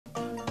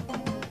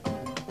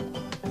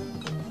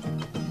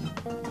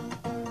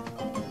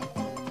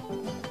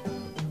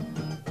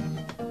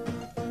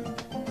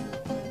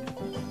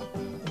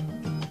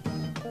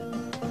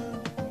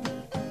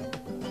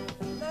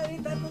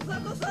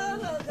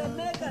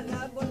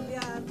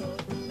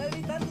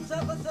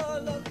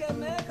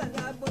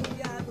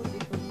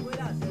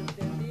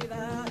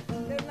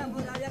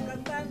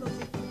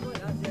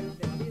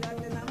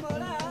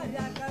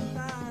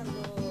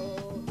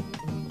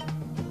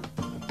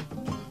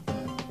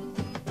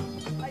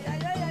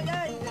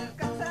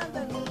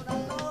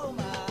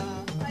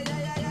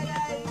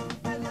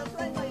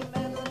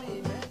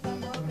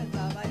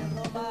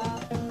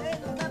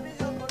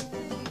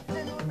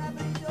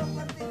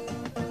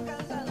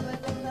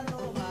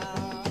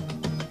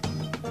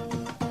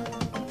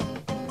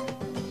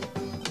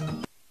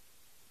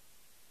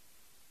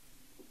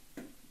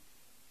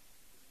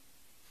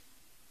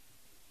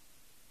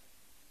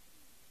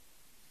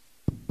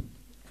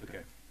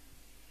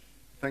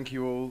Thank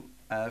you all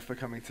for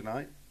coming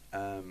tonight.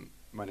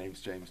 My name's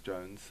James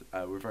Jones.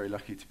 We're very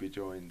lucky to be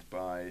joined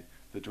by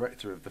the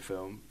director of the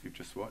film you've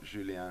just watched,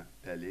 Julien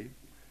Elie.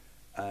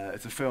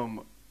 It's a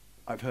film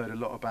I've heard a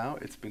lot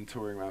about. It's been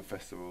touring around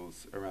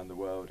festivals around the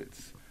world.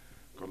 It's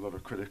got a lot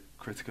of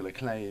critical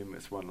acclaim.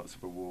 It's won lots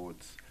of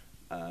awards.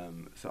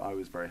 So I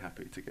was very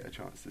happy to get a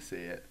chance to see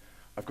it.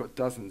 I've got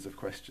dozens of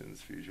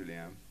questions for you,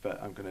 Julien,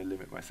 but I'm going to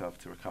limit myself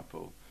to a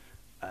couple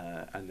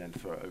and then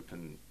throw it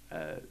open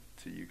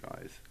to you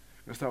guys.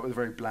 I'm going to start with a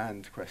very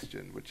bland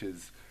question, which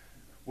is,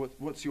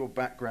 what's your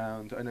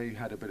background? I know you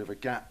had a bit of a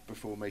gap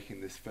before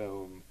making this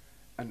film,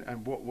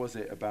 and what was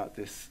it about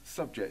this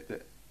subject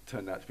that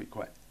turned out to be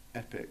quite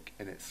epic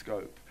in its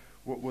scope?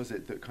 What was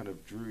it that kind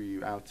of drew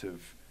you out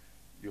of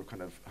your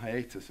kind of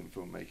hiatus in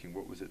filmmaking?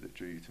 What was it that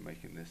drew you to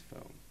making this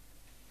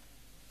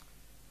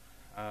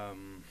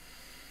film?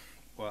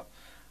 Well,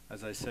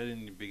 as I said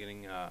in the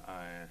beginning,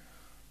 I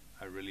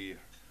really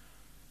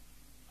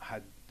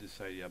had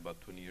this idea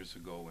about 20 years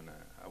ago when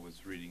I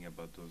was reading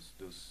about those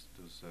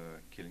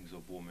killings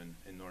of women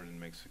in northern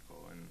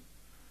Mexico, and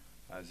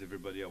as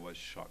everybody, I was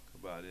shocked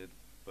about it.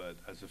 But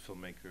as a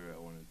filmmaker, I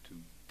wanted to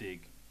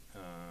dig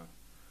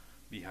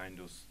behind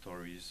those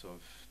stories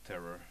of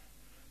terror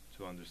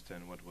to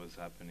understand what was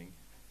happening.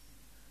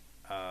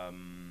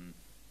 And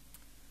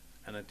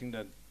I think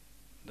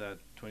that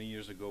 20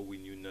 years ago we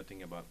knew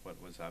nothing about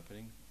what was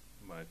happening,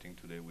 but I think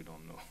today we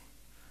don't know.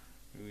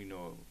 we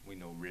know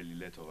really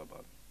little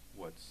about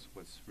what's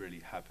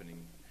really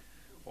happening,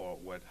 or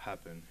what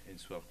happened in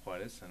Ciudad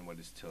Juarez and what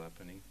is still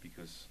happening,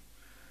 because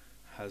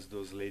as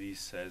those ladies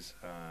says,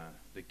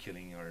 the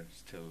killing are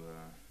still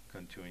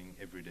continuing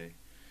every day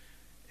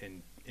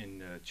in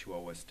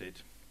Chihuahua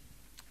state.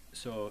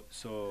 So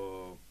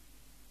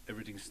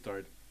everything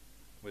started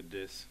with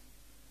this,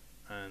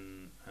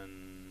 and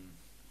in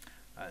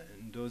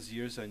those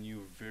years I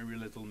knew very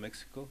little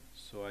Mexico,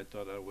 so I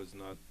thought I was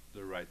not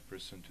the right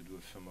person to do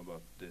a film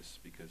about this,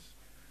 because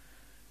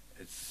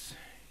it's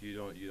you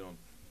don't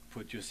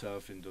put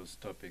yourself in those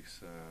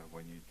topics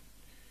when you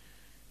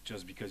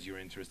just because you're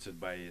interested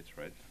by it,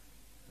 right?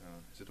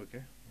 Is it okay?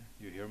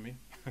 Yeah. You hear me?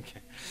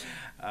 Okay.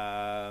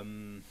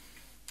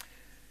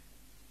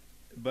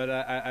 But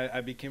I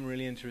became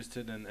really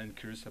interested and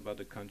curious about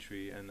the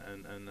country, and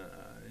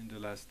in the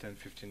last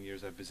 10-15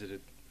 years I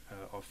visited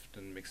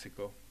often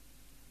Mexico,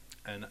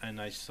 and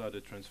I saw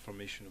the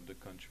transformation of the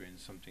country in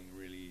something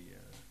really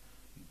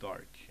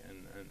dark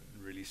and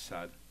really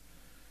sad.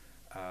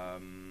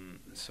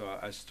 So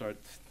I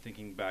start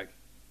thinking back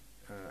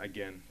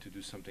again to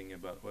do something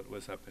about what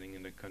was happening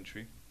in the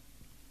country,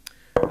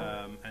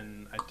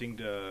 and I think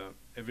the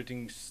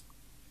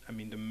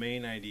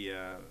main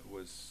idea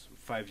was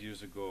 5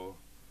 years ago.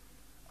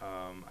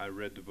 I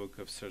read the book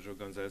of Sergio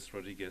González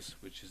Rodriguez,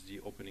 which is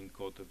the opening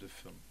quote of the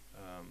film.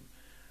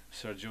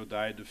 Sergio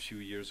died a few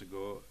years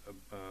ago,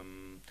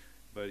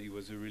 but he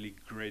was a really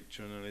great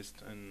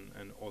journalist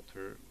and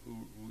author.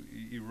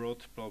 He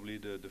wrote probably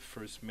the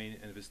first main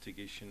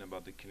investigation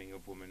about the killing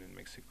of women in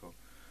Mexico.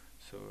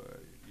 So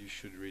you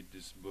should read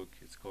this book.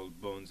 It's called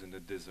Bones in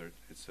the Desert.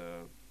 It's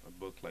a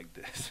book like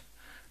this,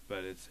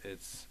 but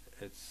it's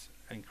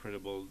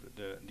incredible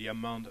the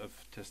amount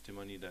of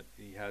testimony that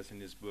he has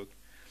in his book.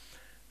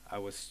 I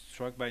was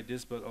struck by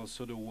this, but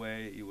also the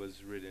way it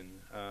was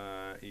written.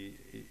 I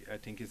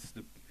think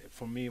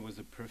for me it was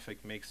the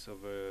perfect mix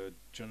of a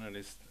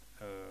journalist,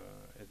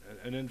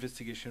 an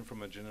investigation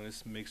from a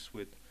journalist mixed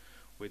with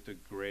a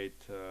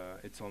great.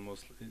 It's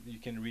almost you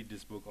can read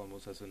this book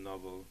almost as a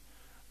novel.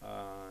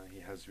 He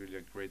has really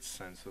a great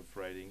sense of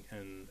writing,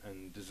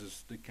 and this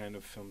is the kind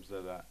of films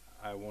that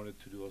I wanted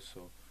to do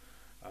also.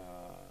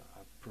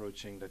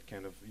 Approaching that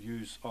kind of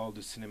use all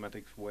the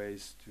cinematic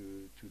ways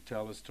to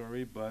tell a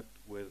story, but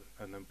with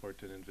an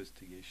important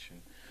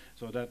investigation.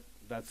 So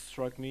that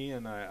struck me,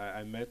 and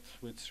I met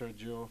with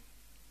Sergio,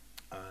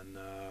 and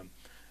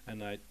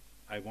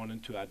I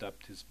wanted to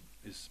adapt his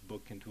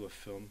book into a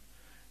film,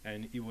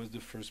 and he was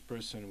the first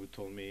person who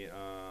told me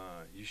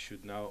you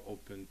should now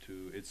open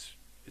to it's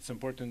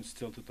important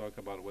still to talk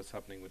about what's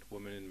happening with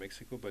women in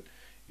Mexico, but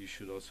you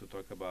should also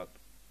talk about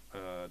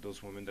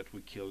those women that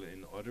we kill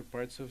in other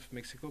parts of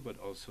Mexico, but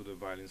also the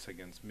violence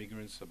against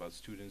migrants, about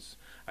students,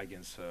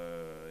 against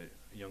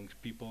young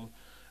people,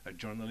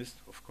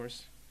 journalists, of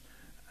course.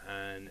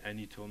 And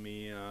he told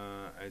me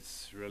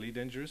it's really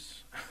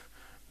dangerous,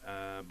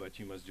 but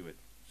you must do it.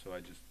 So I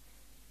just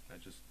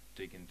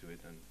dig into it,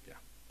 and yeah.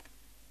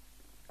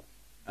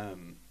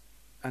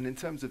 And in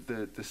terms of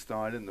the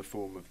style and the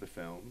form of the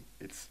film,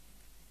 it's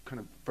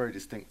kind of very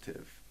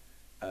distinctive.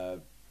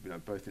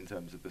 Both in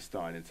terms of the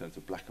style, in terms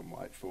of black and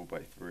white,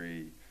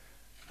 4:3,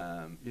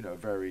 a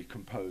very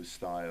composed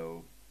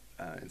style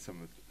in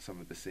some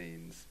of the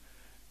scenes,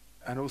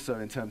 and also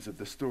in terms of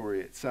the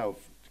story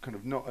itself, kind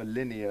of not a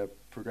linear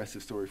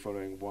progressive story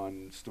following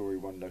one story,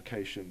 one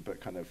location, but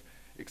kind of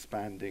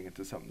expanding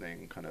into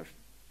something kind of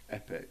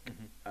epic.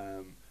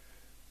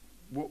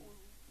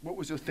 What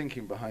was your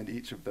thinking behind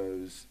each of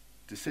those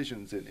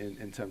decisions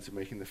in terms of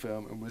making the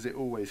film, and was it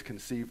always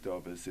conceived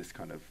of as this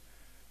kind of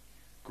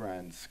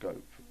grand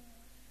scope?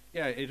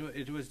 Yeah,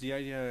 it was the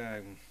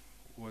idea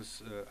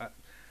was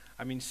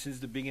I mean since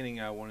the beginning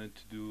I wanted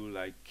to do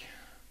like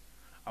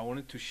I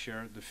wanted to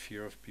share the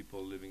fear of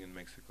people living in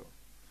Mexico.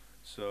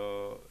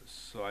 So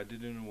I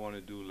didn't want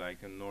to do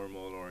like a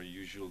normal or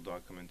usual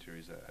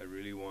documentaries. I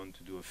really want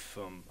to do a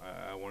film.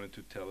 I wanted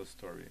to tell a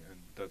story, and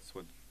that's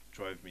what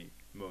drive me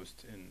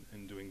most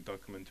in doing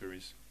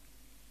documentaries.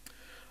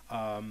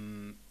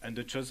 And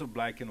the choice of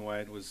black and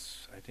white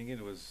was, I think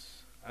it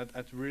was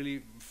at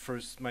really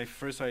first, my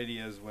first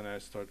ideas when I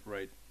start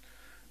write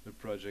the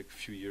project a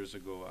few years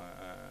ago.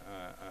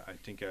 I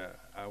think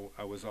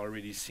I was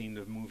already seeing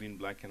the movie in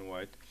black and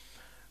white.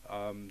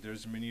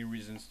 There's many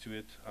reasons to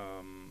it.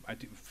 I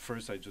think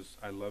first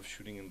I love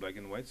shooting in black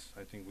and whites.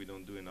 I think we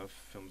don't do enough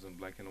films in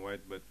black and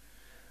white, but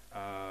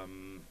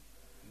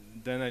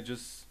then I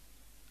just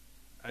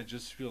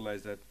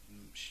realized that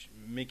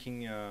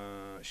making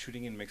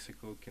shooting in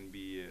Mexico can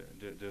be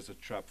there's a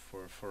trap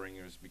for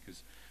foreigners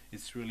because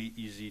it's really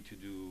easy to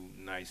do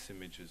nice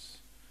images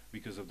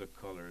because of the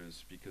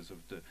colors, because of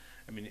the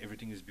I mean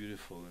everything is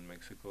beautiful in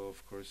Mexico,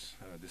 of course,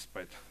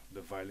 despite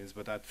the violence.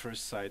 But at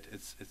first sight,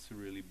 it's a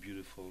really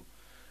beautiful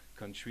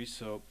country.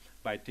 So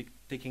by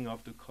taking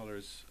off the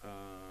colors,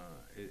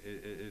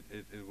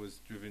 it was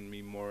driven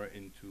me more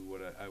into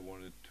what I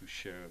wanted to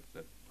share.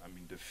 That I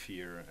mean the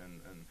fear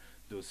and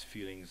those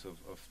feelings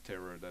of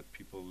terror that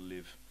people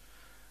live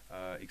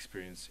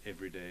experience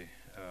every day.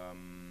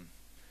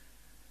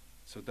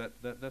 So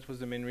that was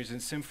the main reason.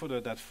 Same for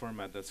that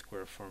format, that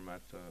square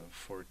format,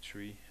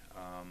 4:3.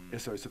 Yeah,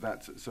 sorry.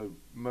 So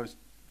most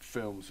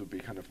films would be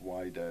kind of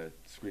wider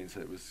screens.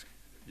 So it was.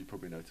 You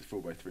probably noticed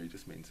 4:3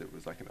 just means it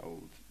was like an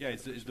old. Yeah,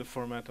 it's the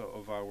format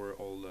of our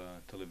old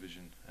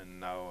television, and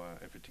now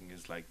everything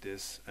is like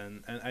this.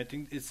 And I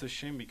think it's a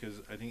shame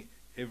because I think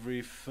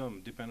every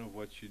film, depending on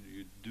what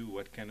you do,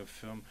 what kind of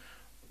film,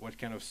 what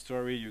kind of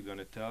story you're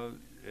gonna tell,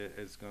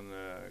 it's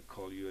gonna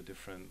call you a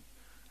different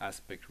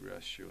aspect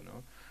ratio,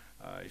 no?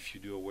 If you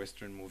do a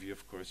Western movie,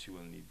 of course, you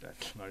will need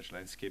that large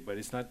landscape, but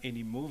it's not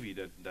any movie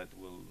that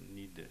will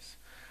need this.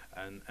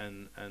 And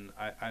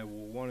I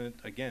wanted,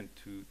 again,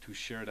 to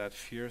share that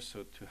fear,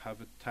 so to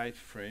have a tight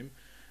frame,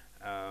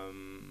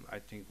 I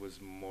think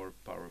was more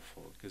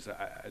powerful, because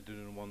I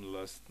didn't want to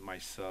lose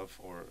myself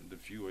or the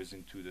viewers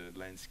into the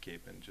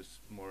landscape and just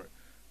more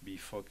be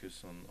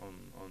focused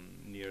on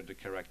near the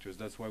characters.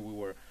 That's why we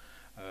were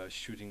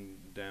shooting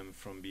them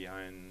from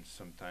behind,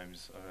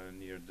 sometimes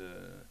near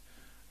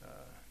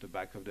the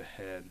back of the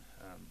head.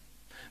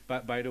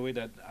 But by the way,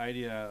 that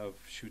idea of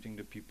shooting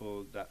the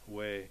people that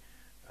way,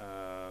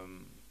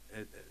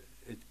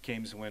 it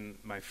came when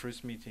my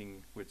first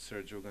meeting with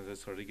Sergio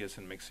González Rodriguez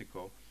in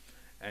Mexico.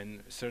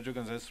 And Sergio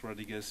González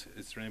Rodriguez,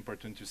 it's really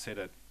important to say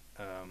that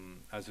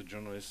as a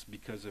journalist,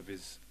 because of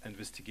his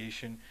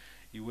investigation,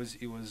 he was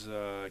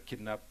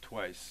kidnapped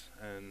twice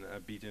and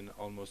beaten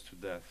almost to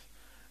death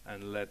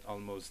and left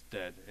almost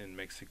dead in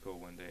Mexico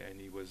one day,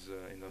 and he was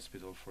in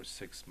hospital for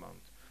 6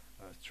 months.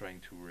 Trying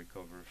to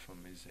recover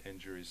from his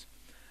injuries.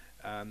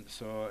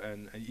 So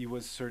he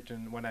was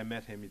certain, when I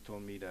met him, he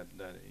told me that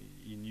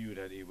he knew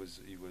that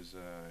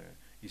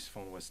his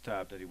phone was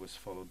tapped, that he was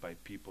followed by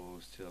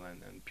people still,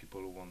 and people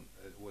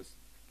who was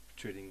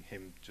treating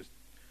him just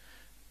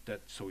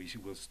that, so he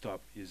will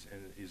stop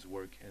his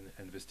work and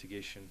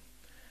investigation.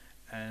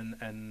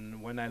 And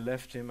when I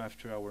left him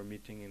after our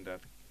meeting in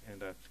that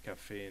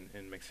cafe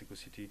in Mexico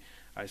City,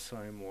 I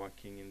saw him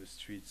walking in the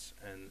streets,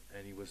 and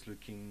he was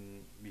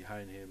looking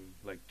behind him,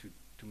 like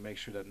to make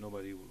sure that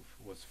nobody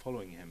was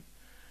following him.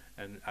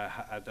 And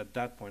at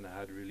that point, I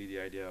had really the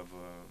idea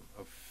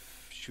of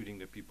shooting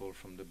the people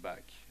from the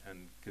back,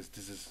 and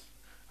because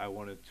I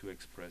wanted to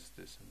express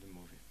this in the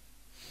movie.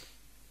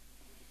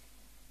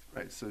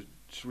 Right. So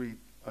should we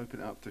open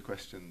it up to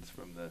questions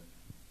from the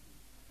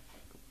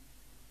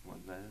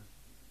one there?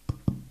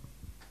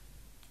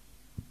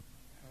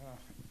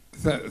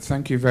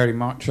 Thank you very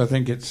much. I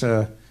think it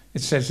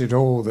says it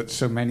all that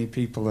so many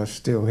people are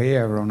still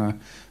here on a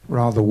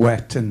rather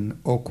wet and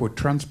awkward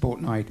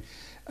transport night.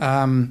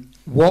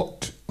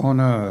 What on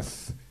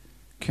earth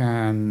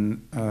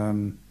can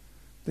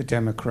the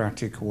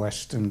democratic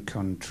Western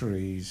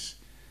countries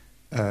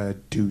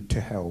do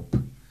to help?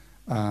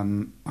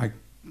 I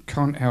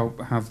can't help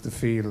have the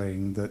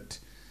feeling that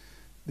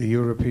the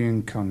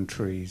European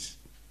countries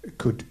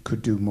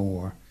could do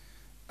more,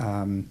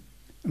 and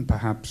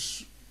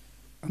perhaps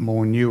a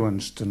more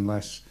nuanced and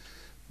less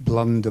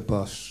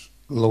blunderbuss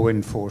law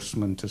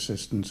enforcement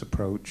assistance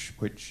approach,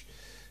 which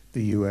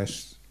the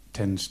US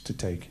tends to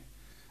take.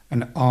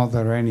 And are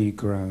there any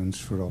grounds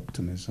for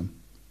optimism?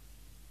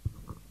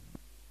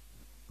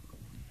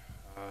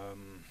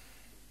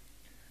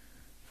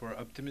 For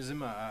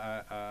optimism,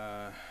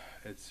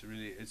 it's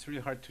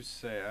really hard to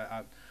say.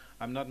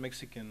 I'm not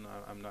Mexican.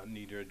 I'm not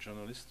neither a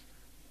journalist.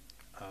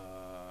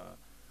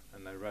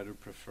 And I rather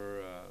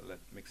prefer let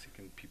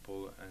Mexican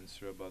people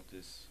answer about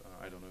this.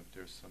 I don't know if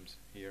there's some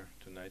here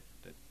tonight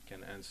that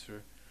can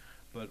answer,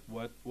 but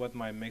what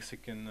my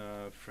Mexican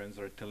friends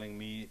are telling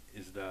me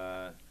is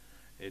that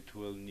it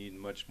will need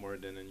much more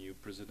than a new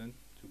president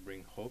to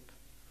bring hope.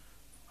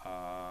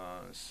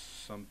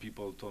 Some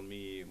people told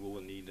me we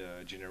will need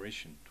a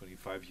generation,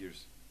 25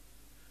 years.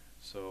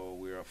 So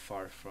we are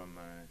far from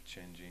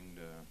changing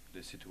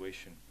the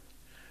situation.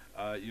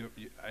 I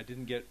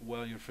didn't get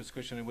well your first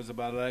question. It was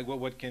about like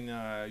what can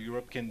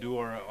Europe can do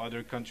or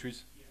other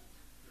countries.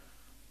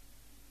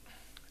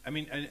 I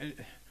mean,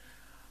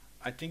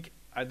 I think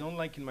I don't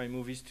like in my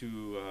movies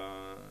to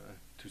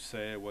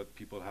say what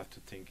people have to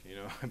think, you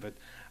know. But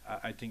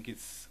I think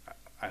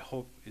I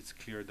hope it's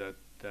clear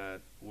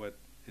that what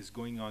is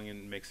going on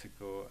in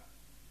Mexico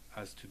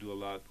has to do a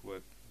lot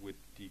with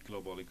the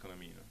global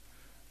economy. You know,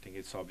 I think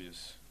it's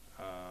obvious.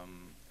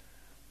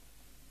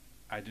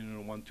 I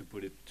didn't want to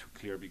put it too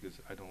clear because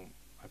I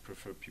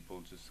prefer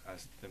people just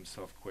ask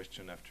themselves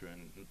question after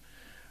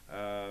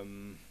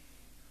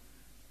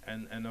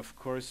and of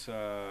course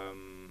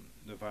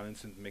the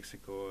violence in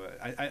Mexico.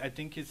 I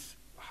think it's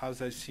how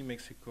I see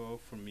Mexico.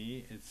 For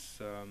me,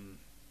 it's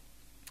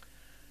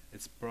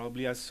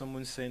probably, as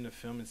someone say in the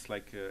film, it's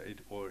like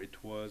it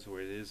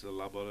is a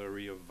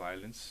laboratory of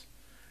violence,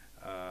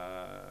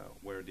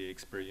 where they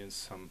experience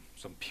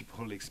some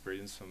people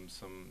experience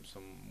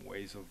some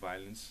ways of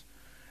violence,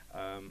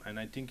 and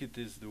I think it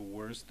is the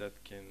worst that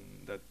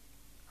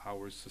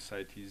our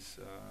societies,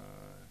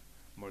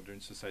 modern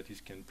societies,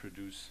 can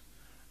produce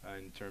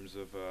in terms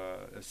of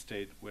a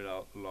state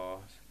without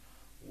laws,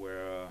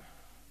 where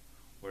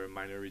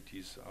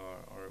minorities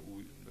are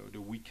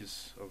the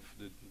weakest of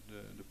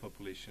the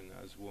population,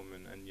 as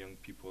women and young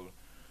people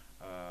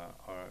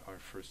are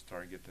first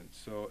targeted.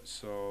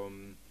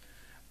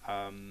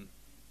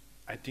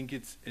 I think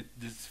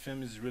this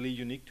film is really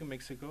unique to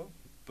Mexico,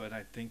 but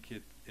I think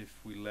if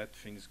we let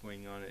things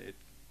going on,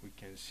 we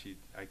can see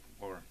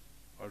or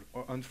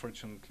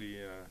unfortunately,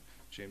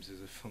 James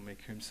is a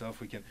filmmaker himself.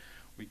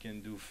 We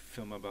can do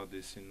film about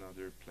this in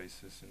other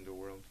places in the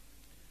world.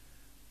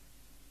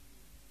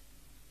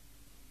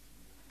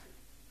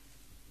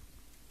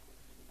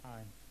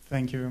 Hi,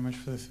 thank you very much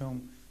for the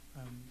film.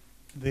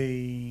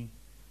 The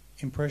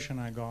impression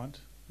I got,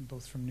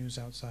 both from News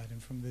Outside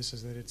and from this,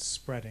 is that it's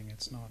spreading.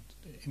 It's not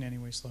in any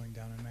way slowing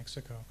down in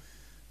Mexico.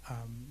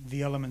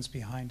 The elements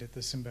behind it,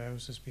 the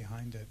symbiosis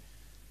behind it,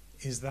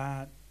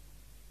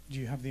 do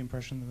you have the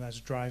impression that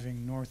that's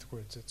driving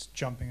northwards? It's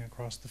jumping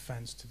across the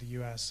fence to the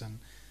U.S. and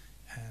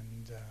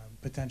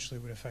potentially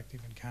would affect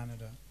even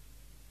Canada?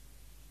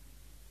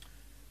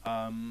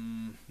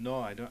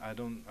 No, I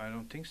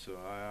don't think so.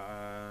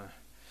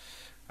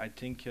 I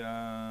think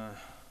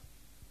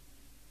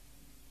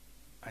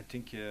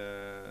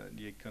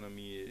the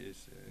economy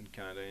is in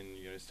Canada and the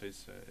United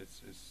States.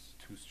 It's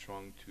too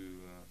strong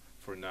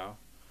for now.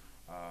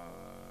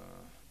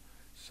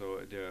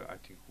 So I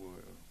think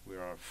we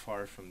are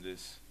far from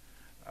this.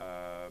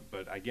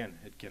 But again,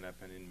 it can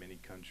happen in many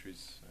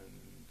countries, and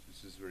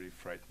this is really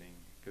frightening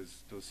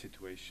because those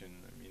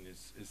situations. I mean,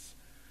 it's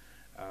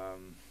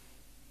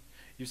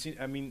you've seen.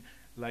 I mean,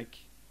 like.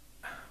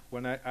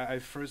 When I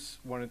first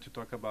wanted to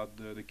talk about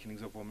the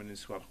killings of women in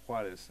Ciudad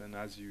Juarez, and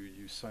as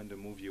you saw in the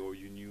movie or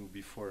you knew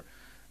before,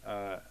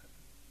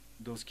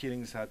 those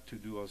killings had to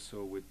do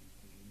also with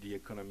the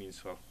economy in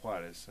Ciudad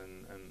Juarez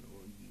and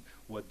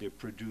what they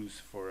produce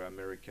for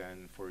America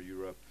and for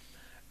Europe.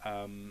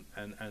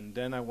 And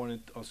then I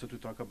wanted also to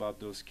talk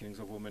about those killings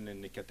of women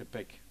in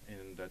Ecatepec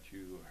that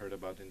you heard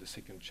about in the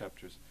second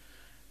chapters.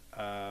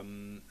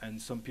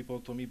 And some people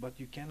told me, but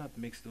you cannot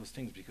mix those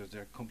things because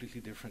they're completely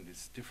different.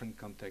 It's different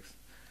context.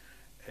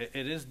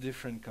 It is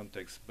different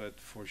context, but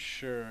for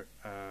sure,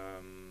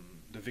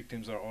 the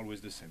victims are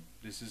always the same.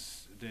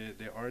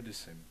 They are the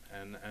same,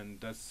 and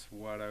that's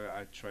what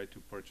I try to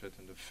portray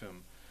in the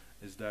film,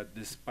 is that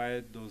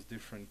despite those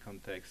different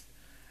contexts,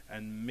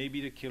 and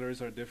maybe the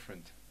killers are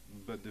different,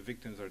 but the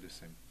victims are the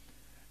same.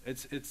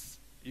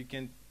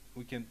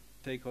 We can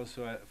take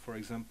also, for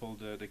example,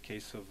 the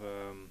case of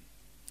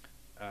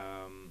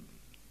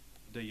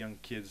the young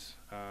kids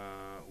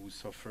who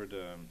suffered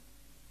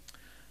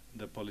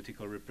the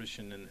political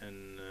repression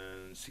in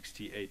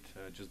 '68,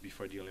 just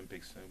before the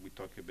Olympics. We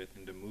talk a bit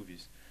in the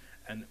movies.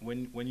 And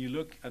when you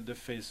look at the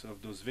face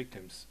of those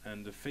victims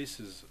and the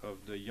faces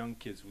of the young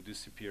kids who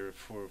disappeared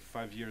 4 or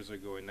 5 years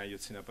ago in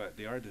Ayotzinapa,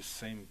 they are the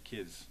same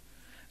kids.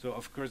 So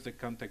of course the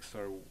contexts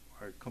are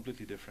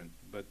completely different,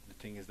 but the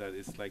thing is that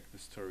it's like the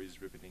story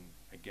is repeating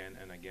again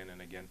and again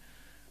and again,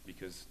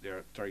 because they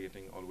are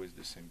targeting always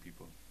the same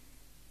people.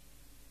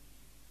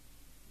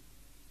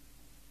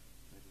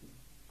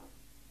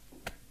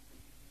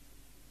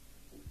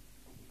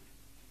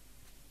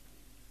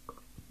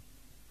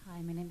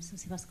 Hi, my name is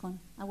Susie Vascon.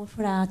 I work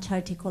for a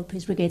charity called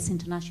Peace Brigades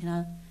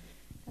International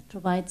that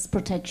provides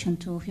protection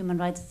to human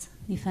rights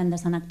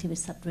defenders and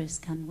activists at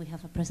risk, and we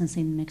have a presence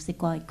in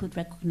Mexico. I could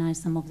recognize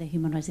some of the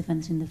human rights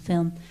defenders in the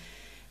film.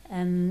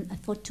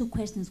 I've got 2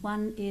 questions.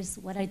 One is,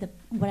 what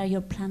are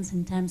your plans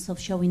in terms of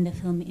showing the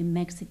film in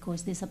Mexico?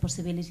 Is this a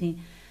possibility?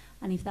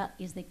 And if that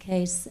is the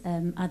case,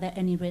 are there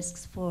any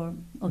risks for,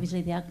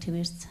 obviously, the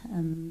activists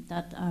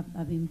that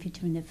are being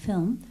featured in the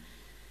film?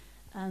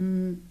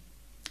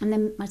 And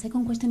then my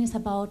second question is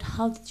about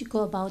how did you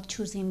go about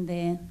choosing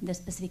the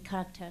specific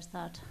characters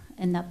that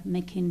end up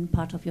making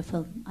part of your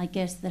film? I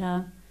guess there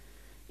are,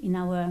 in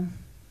our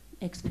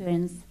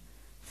experience,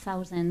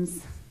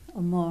 thousands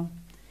or more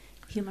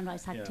human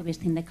rights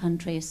activists in the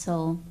country,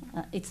 so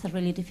it's a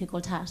really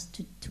difficult task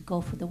to go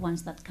for the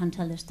ones that can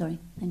tell the story.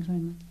 Thanks very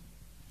much.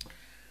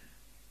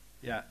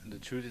 Yeah, the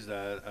truth is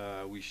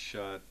that we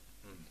shot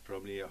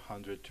probably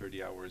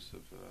 130 hours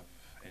of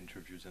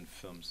interviews and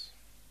films,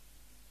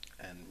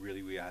 and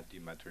really we had the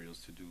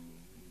materials to do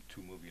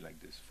two movies like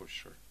this for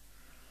sure.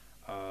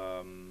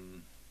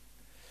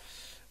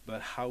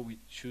 But how we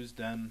choose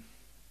them,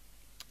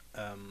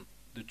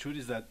 the truth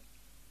is that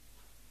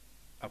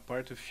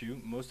apart a few,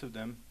 most of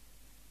them,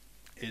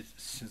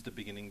 since the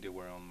beginning they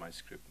were on my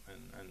script,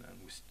 and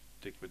we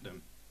stick with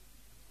them.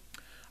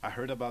 I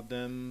heard about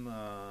them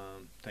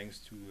thanks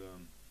to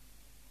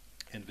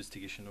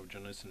investigation of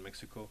journalists in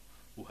Mexico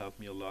who helped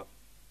me a lot.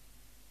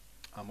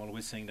 I'm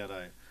always saying that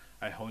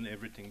I hone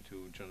everything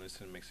to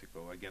journalists in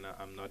Mexico. Again,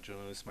 I'm not a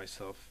journalist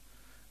myself,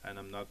 and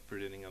I'm not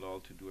pretending at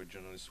all to do a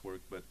journalist's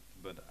work, but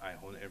I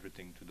hone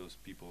everything to those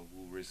people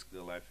who risk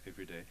their life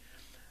every day.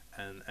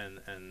 And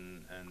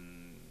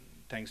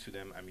thanks to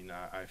them, I mean,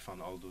 I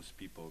found all those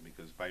people,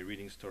 because by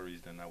reading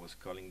stories, then I was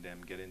calling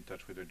them, get in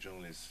touch with the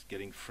journalists,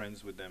 getting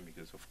friends with them,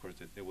 because of course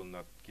they will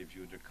not give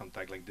you their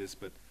contact like this,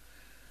 but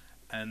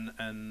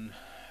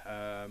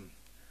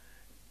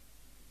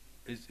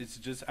it's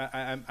just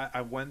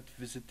I went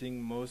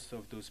visiting most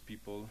of those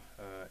people,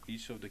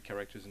 each of the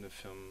characters in the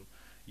film,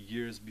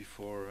 years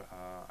before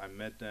I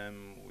met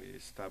them. We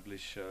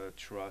established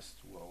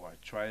trust. Well, I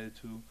tried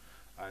to,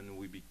 and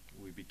we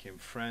became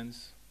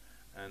friends.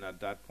 And at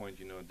that point,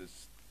 you know,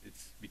 it's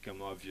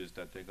become obvious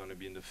that they're going to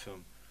be in the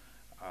film.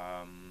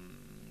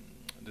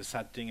 The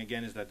sad thing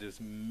again is that there's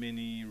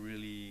many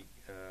really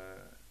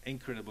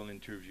incredible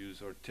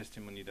interviews or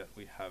testimony that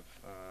we have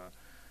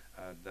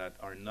that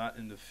are not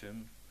in the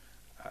film.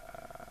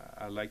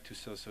 I like to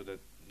say also that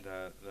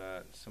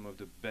some of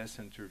the best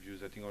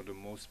interviews, I think, or the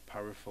most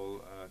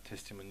powerful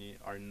testimony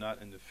are not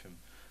in the film,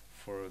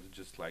 for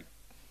just like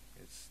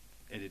it's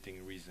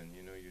editing reason.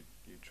 You know, you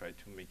try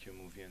to make your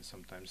movie, and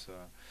sometimes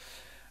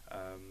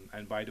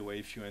and by the way,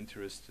 if you're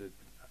interested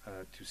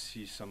to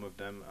see some of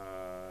them,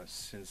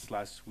 since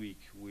last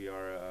week we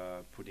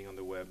are putting on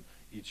the web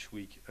each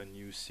week a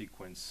new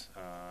sequence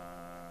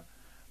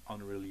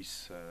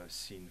unreleased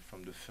scene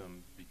from the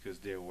film, because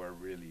they were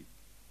really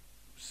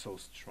so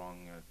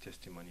strong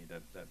testimony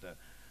that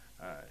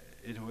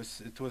it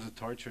was a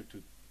torture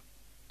to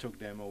took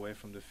them away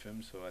from the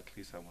film, so at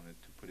least I wanted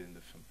to put it in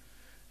the film.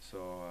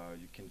 So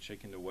you can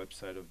check in the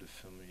website of the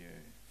film.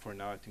 For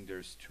now, I think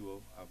there's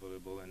 2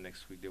 available, and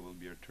next week there will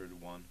be a 3rd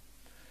one.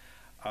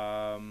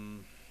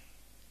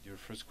 Your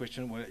first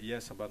question, well,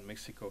 yes, about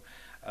Mexico.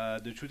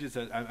 The truth is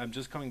that I'm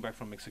just coming back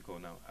from Mexico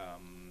now,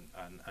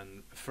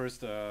 and first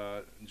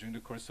during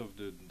the course of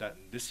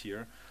this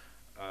year,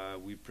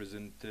 we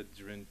presented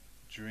during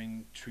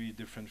 3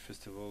 different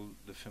festivals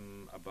the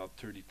film about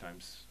 30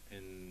 times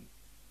in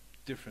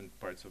different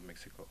parts of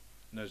Mexico,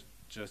 not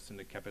just in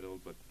the capital,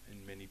 but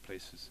in many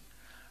places.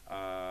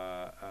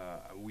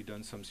 We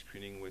done some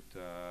screening with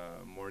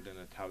more than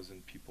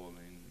 1,000 people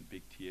in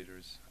big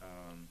theaters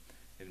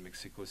in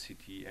Mexico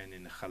City and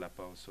in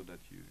Jalapa, so that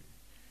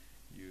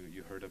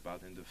you heard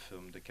about in the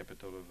film, the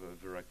capital of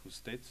Veracruz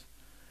state.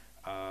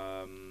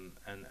 And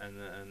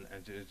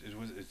it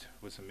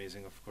was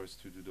amazing, of course,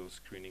 to do those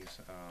screenings.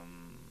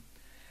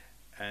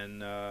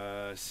 And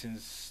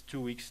since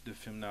 2 weeks, the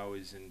film now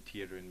is in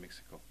theater in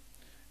Mexico.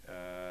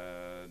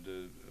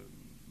 The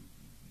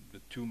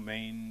 2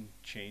 main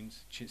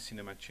chains,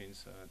 cinema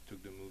chains,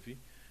 took the movie,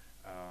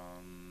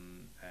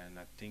 and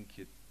I think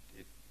it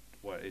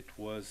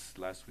was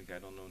last week. I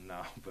don't know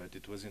now, but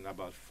it was in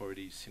about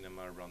 40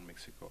 cinema around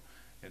Mexico,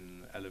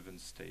 in 11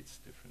 states,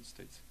 different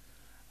states,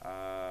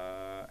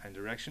 and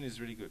the reaction is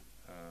really good.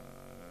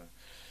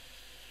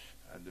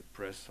 And the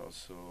press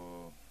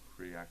also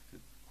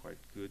reacted quite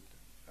good.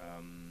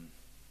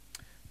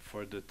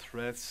 For the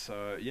threats,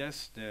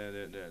 yes,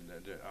 the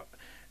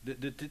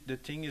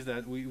thing is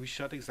that we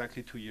shot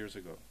exactly 2 years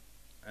ago,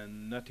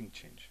 and nothing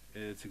changed.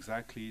 It's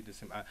exactly the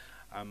same.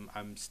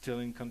 I'm still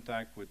in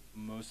contact with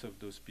most of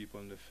those people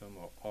in the film,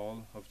 or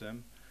all of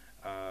them.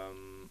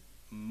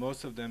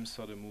 Most of them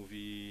saw the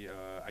movie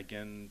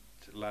again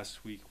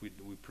last week. We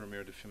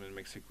premiered the film in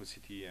Mexico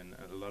City, and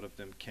a lot of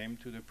them came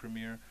to the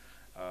premiere.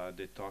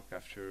 They talked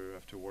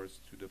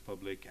afterwards to the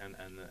public, and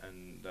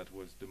that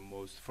was the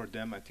most, for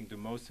them, I think the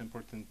most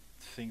important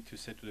thing to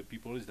say to the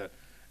people is that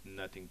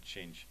nothing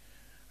changed.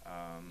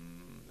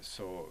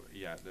 So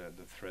yeah,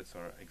 the threats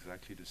are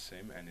exactly the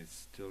same, and it's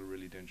still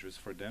really dangerous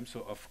for them.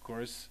 So of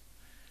course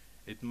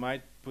it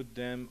might put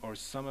them, or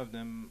some of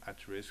them,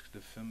 at risk,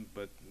 the film,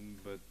 but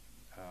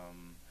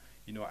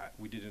you know,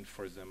 we didn't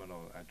force them at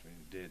all.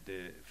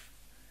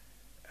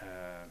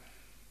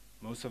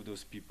 Most of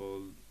those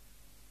people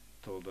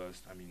told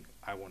us, I mean,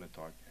 I want to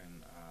talk,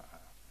 and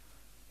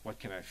what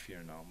can I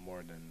fear now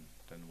more than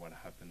what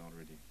happened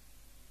already?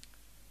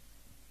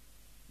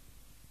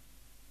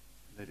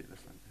 lady at the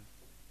front here.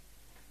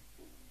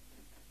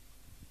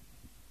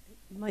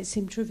 It might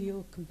seem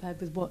trivial compared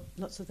with what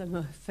lots of them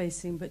are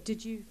facing, but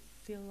did you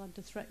feel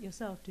under threat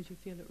yourself? Did you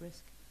feel at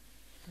risk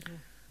at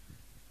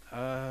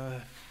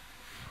all?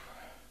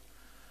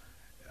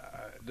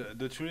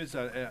 The truth is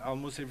that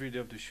almost every day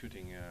of the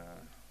shooting,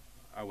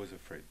 I was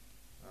afraid.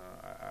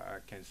 I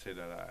can't say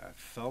that I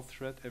felt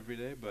threat every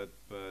day, but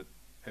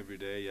every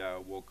day I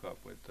woke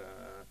up with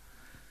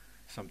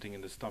something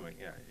in the stomach.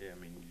 Yeah, I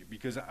mean,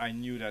 because I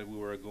knew that we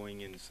were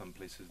going in some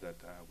places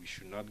that we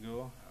should not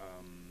go.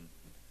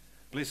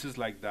 Places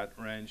like that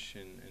ranch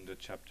in the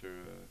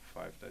chapter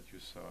 5 that you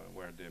saw,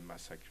 where they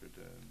massacred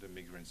the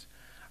migrants.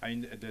 I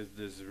mean,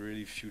 there's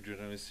really few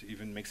journalists,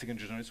 even Mexican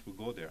journalists, who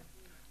go there.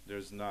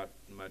 There's not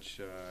much.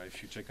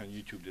 If you check on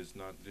YouTube,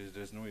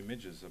 there's no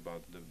images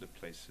about the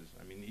places.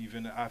 I mean,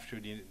 even after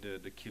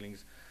the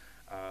killings,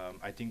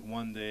 I think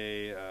one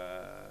day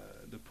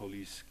the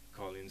police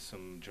call in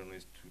some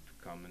journalists to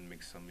come and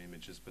make some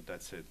images, but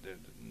that's it.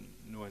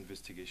 No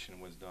investigation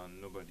was done.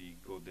 Nobody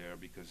go there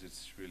because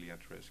it's really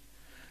at risk.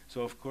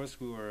 So of course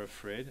we were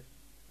afraid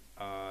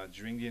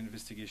during the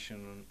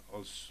investigation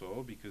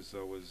also, because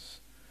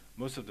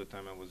most of the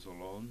time I was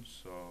alone,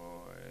 so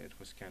it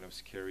was kind of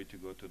scary to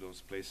go to those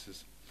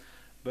places.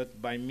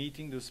 But by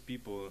meeting those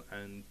people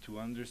and to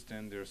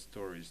understand their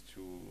stories,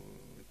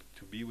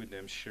 to be with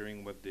them,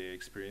 sharing what they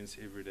experience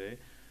every day,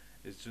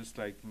 it's just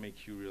like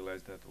make you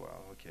realize that,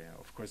 well, okay,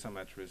 of course I'm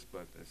at risk,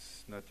 but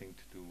it's nothing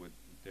to do with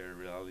their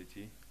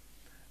reality.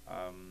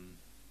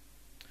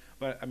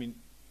 But I mean,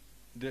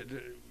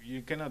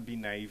 you cannot be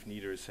naive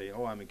neither, say,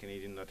 oh, I'm a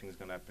Canadian, nothing's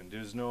gonna happen.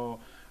 There's no,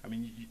 I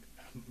mean,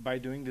 by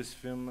doing this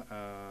film,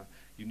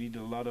 you need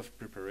a lot of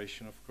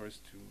preparation, of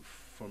course,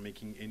 for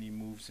making any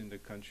moves in the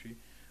country,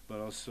 but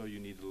also you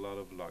need a lot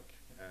of luck.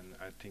 And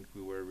I think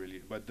we were really,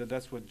 but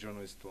that's what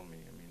journalists told me.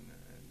 I mean,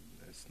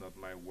 it's not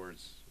my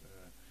words.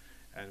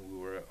 And we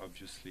were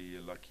obviously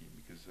lucky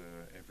because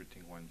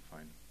everything went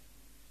fine.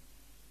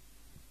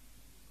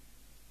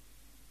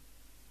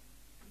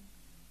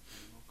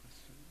 Any more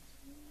questions?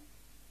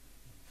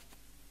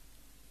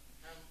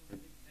 How long did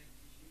it take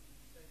to shoot, did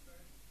you say,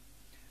 sorry?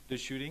 The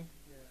shooting?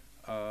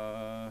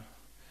 Yeah.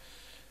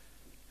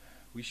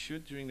 We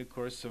shoot during the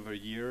course of a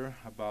year,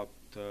 about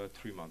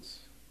 3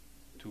 months,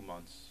 2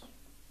 months.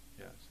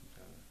 Yeah, something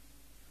like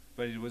that.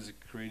 But it was a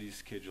crazy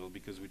schedule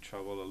because we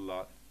travel a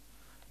lot.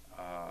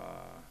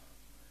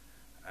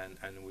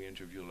 And we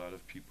interview a lot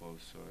of people,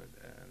 so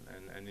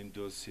and in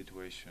those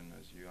situations,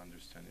 as you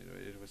understand,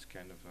 it was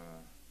kind of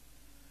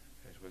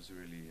it was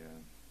really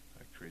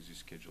a crazy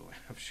schedule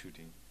of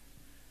shooting.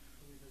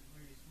 With a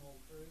really small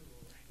crew?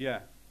 Or?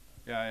 Yeah.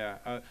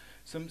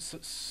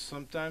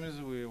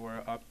 Sometimes we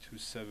were up to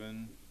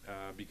 7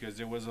 because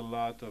there was a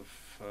lot of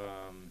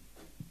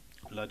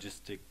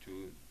logistic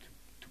to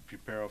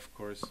prepare, of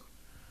course.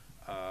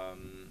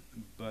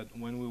 But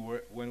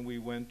when we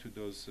went to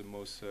those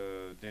most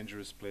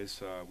dangerous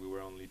places, we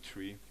were only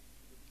 3,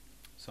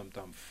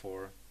 sometimes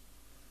 4,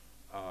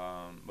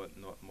 but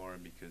not more,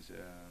 because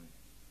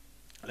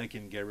like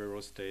in Guerrero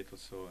State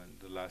also, in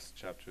the last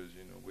chapters,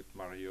 with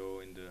Mario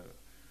in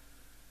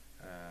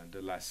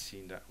the last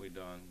scene that we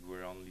done, we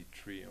were only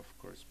 3, of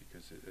course,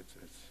 because it's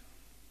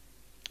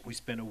we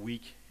spent a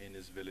week in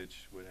his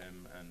village with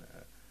him, and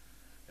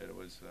it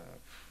was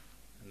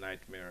a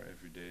nightmare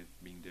every day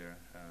being there.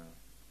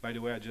 By the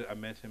way, I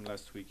met him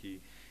last week.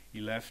 He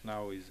left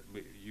now.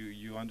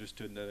 You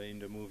understood that in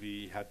the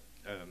movie he had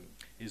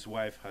his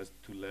wife has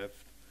to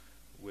left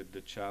with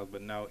the child,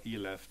 but now he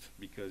left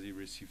because he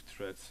received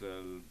threats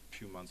a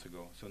few months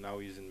ago. So now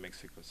he's in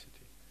Mexico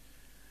City,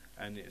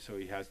 and so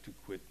he has to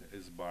quit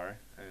his bar.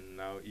 And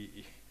now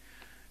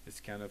it's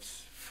kind of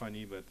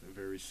funny but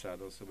very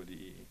sad also. But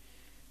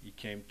he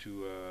came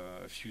to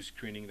a few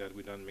screenings that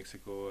we done in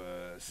Mexico,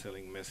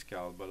 selling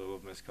mezcal, bottle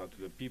of mezcal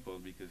to the people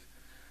because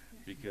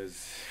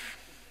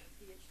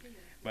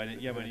but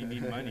he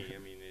need money. I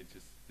mean, it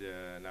just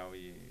now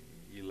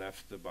he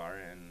left the bar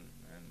and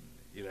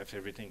he left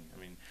everything. I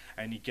mean,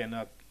 and he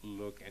cannot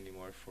look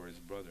anymore for his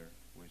brother,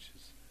 which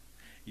is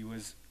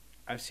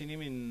I've seen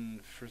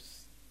him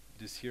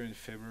this year in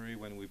February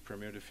when we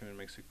premiered the film in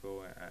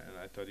Mexico, and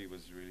I thought he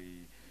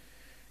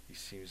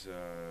seems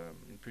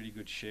in pretty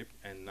good shape,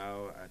 and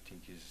now I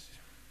think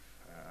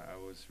I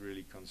was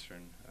really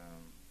concerned.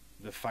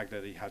 The fact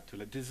that he had to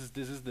this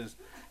is this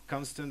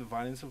constant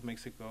violence of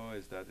Mexico,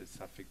 is that it's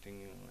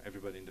affecting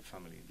everybody in the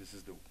family. This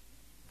is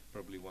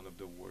probably one of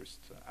the worst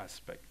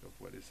aspect of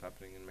what is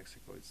happening in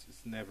Mexico.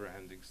 It's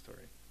never-ending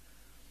story.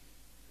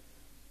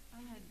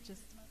 I had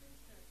just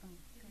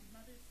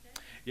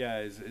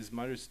Yeah, his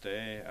Mother's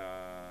Day,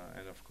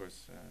 and of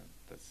course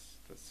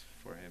that's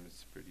for him.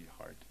 It's pretty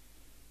hard.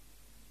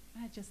 I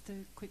had just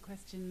a quick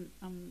question.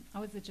 I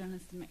was a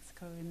journalist in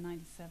Mexico in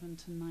 97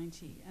 to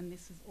 90, and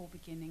this was all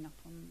beginning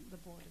up on the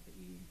border that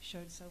you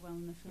showed so well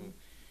in the film.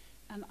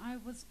 And I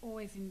was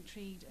always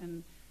intrigued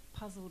and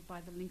puzzled by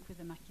the link with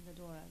the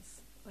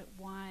maquiladoras. Like,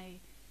 why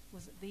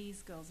was it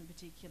these girls in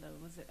particular?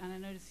 Was it? And I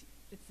noticed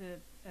a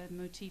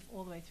motif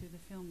all the way through the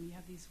film. You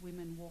have these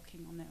women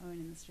walking on their own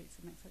in the streets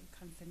of Mexico. It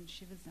kind of sends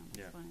shivers down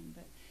my spine.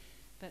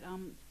 But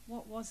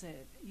what was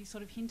it? You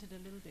sort of hinted a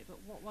little bit,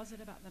 but what was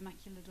it about the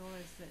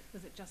maquiladoras?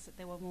 Was it just that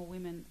there were more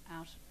women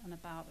out and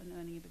about and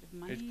earning a bit of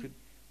money?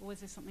 Or was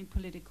there something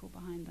political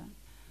behind that?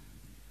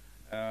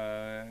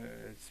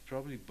 It's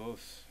probably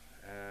both.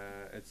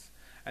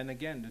 And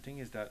again, the thing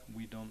is that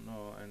we don't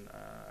know, and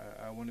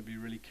I want to be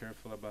really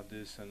careful about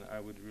this, and I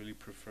would really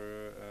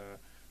prefer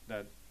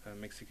that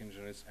Mexican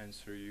journalists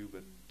answer you,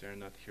 but they're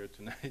not here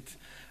tonight.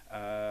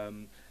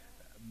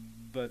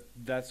 But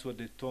that's what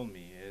they told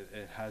me.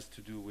 It has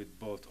to do with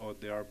both, or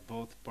they are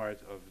both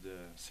part of the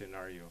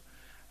scenario,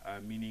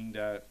 meaning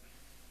that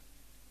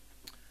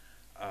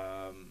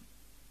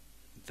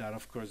that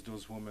of course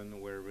those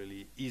women were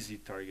really easy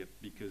target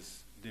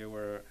because they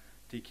were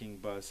taking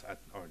bus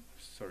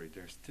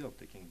they're still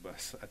taking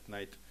bus at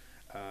night.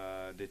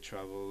 They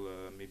travel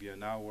maybe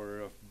an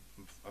hour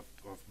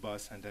of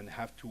bus and then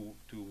have to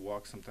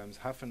walk sometimes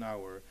half an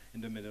hour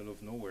in the middle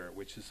of nowhere,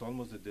 which is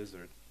almost a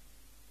desert.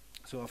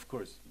 So of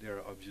course they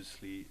are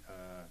obviously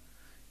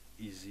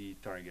easy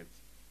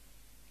targets.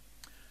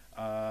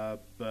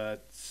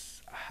 But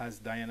as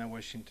Diana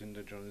Washington,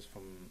 the journalist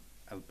from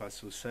El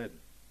Paso, said,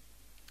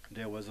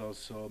 there was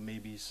also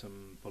maybe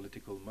some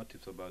political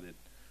motives about it.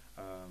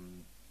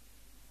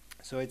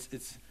 So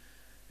it's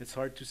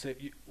hard to say.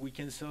 We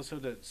can say also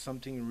that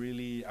something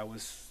really, I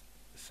was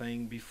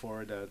saying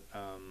before that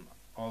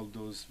all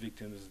those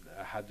victims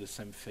had the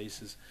same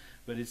faces,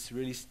 but it's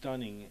really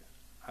stunning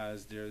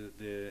as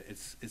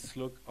it's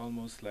look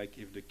almost like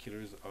if the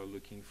killers are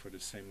looking for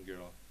the same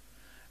girl.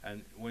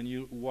 And when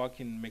you walk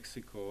in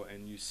Mexico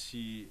and you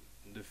see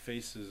the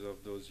faces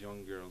of those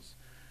young girls,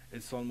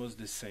 it's almost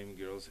the same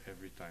girls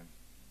every time.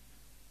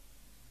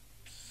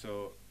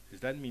 So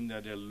does that mean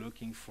that they're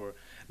looking for,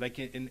 like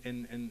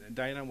in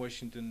Diana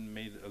Washington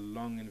made a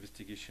long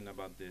investigation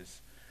about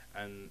this,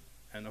 and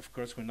of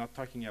course we're not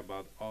talking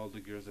about all the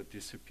girls that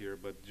disappear,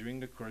 but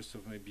during the course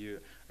of maybe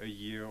a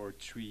year or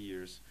 3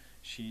 years,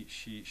 she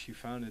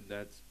found it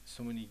that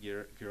so many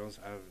girls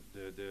have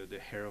the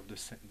hair of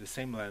the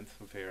same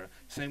length of hair,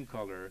 same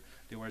color,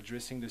 they were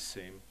dressing the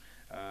same.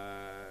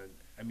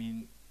 I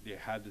mean, they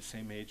had the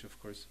same age, of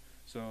course.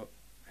 So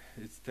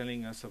it's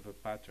telling us of a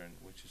pattern,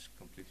 which is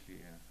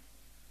completely,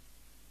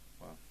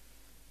 well,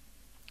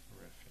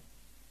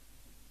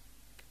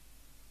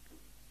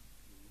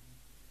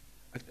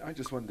 horrific. I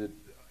just wondered,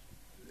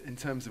 in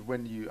terms of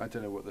when I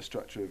don't know what the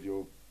structure of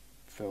your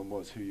film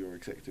was, who your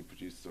executive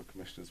producers or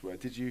commissioners were,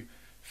 did you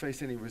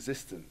face any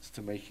resistance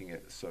to making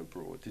it so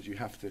broad? Did you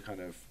have to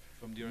kind of...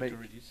 From the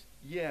authorities?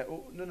 Yeah,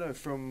 or no,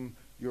 from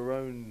your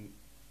own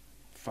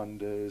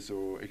funders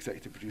or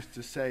executive producers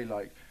to say,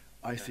 like,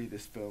 I see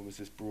this film as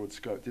this broad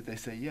scope. Did they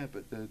say, yeah,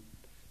 but the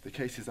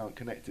cases aren't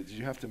connected? Did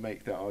you have to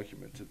make that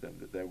argument to them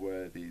that there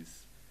were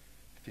these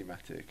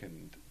thematic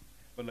and...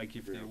 But like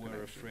if they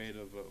were afraid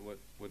of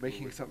what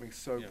making something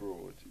so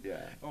broad,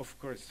 yeah. Of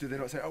course. Did they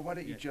not say, oh, why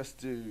don't you just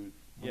do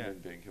women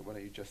being killed? Why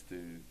don't you just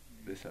do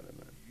this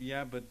element?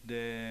 Yeah, but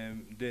they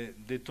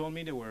told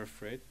me they were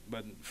afraid,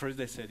 but first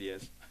they said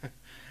yes.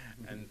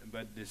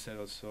 But they said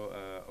also,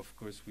 of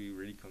course, we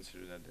really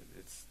consider that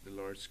it's the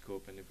large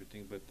scope and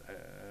everything, but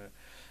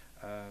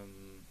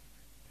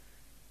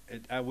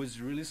I was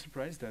really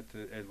surprised that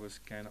it was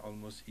kind of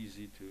almost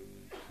easy to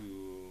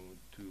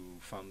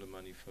find the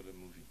money for the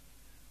movie,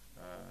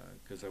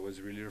 because I was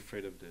really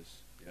afraid of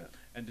this. Yeah.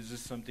 And this is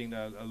something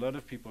that a lot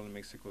of people in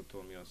Mexico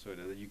told me also,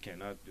 that you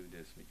cannot do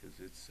this because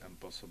it's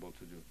impossible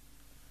to do.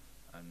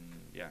 And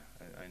yeah,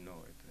 I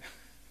know it,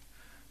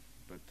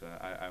 but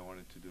I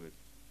wanted to do it.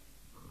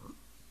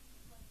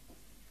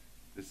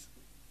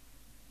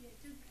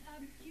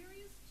 I'm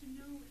curious to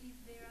know if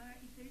there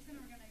is an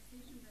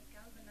organization that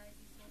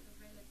galvanizes all the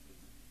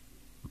relatives,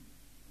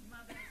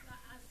 mothers,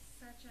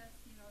 such as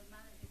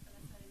Madres de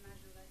Plaza de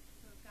Mayo, that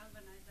sort of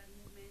galvanize that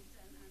movement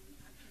and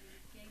actually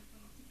gain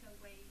political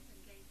weight and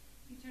gain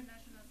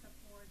international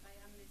support by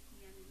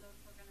Amnesty and a lot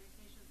of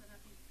organizations, and I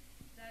think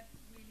that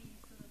really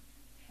sort of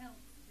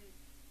helps the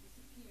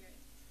disappeared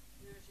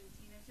in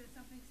Argentina. Is there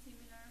something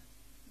similar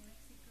in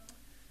Mexico?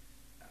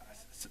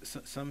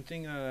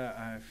 Something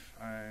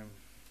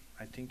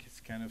I think it's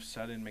kind of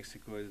sad in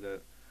Mexico is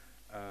that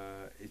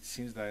it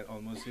seems that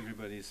almost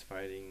everybody is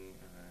fighting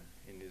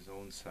in his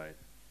own side.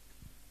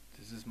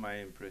 This is my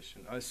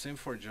impression. Same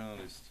for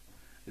journalists.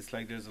 It's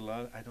like there's a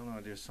lot, I don't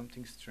know, there's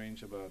something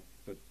strange about,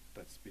 but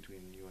that's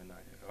between you and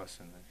us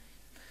and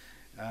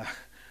I.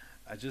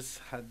 I just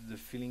had the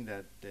feeling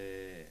that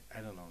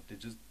I don't know, they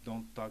just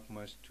don't talk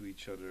much to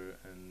each other,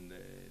 and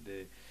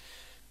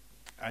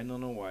I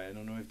don't know why. I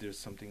don't know if there's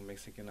something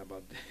Mexican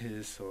about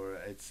this, or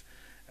it's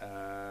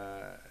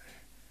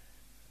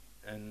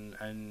and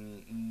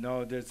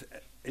no,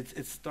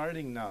 it's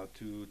starting now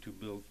to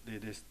build.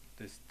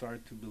 They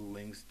start to build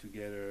links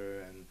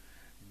together,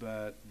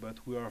 but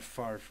we are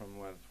far from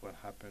what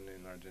happened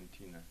in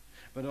Argentina.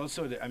 But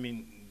also, I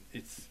mean,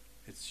 it's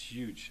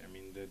huge. I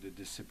mean, the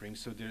disappearing.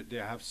 So they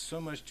have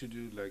so much to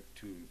do, like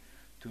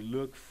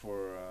look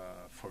for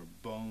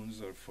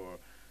bones or for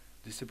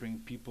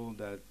disappearing people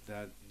that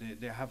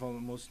they have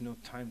almost no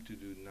time to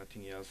do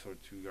nothing else or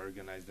to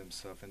organize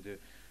themselves, and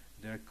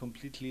they're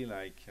completely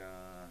like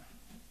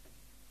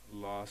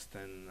lost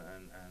and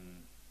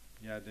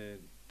yeah,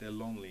 they're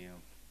lonely.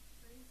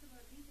 But it's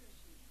about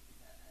leadership.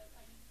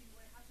 I mean,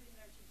 what happened in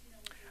Argentina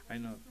was I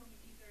know. a strong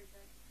leader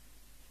that,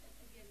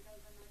 again,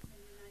 galvanized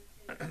and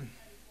united and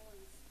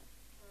voice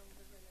for all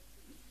the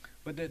relatives.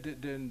 But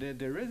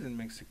there is in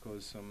Mexico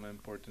some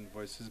important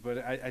voices, but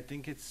I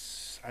think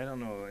I don't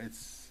know,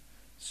 it's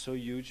so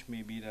huge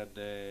maybe that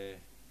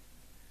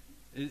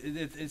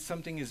it's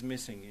something is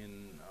missing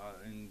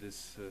in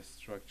this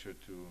structure.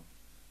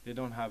 They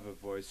don't have a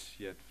voice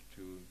yet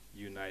to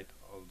unite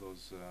all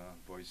those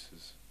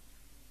voices.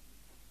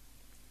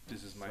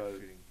 This is my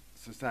feeling.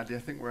 So sadly, I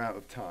think we're out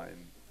of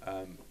time.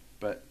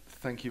 But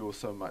thank you all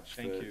so much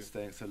for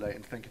staying so late,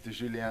 and thank you to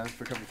Julien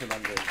for coming to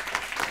London.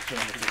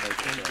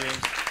 Thanks,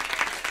 James.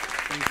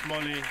 Thanks,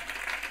 Molly.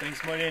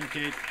 Thanks, Molly and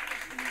Kate.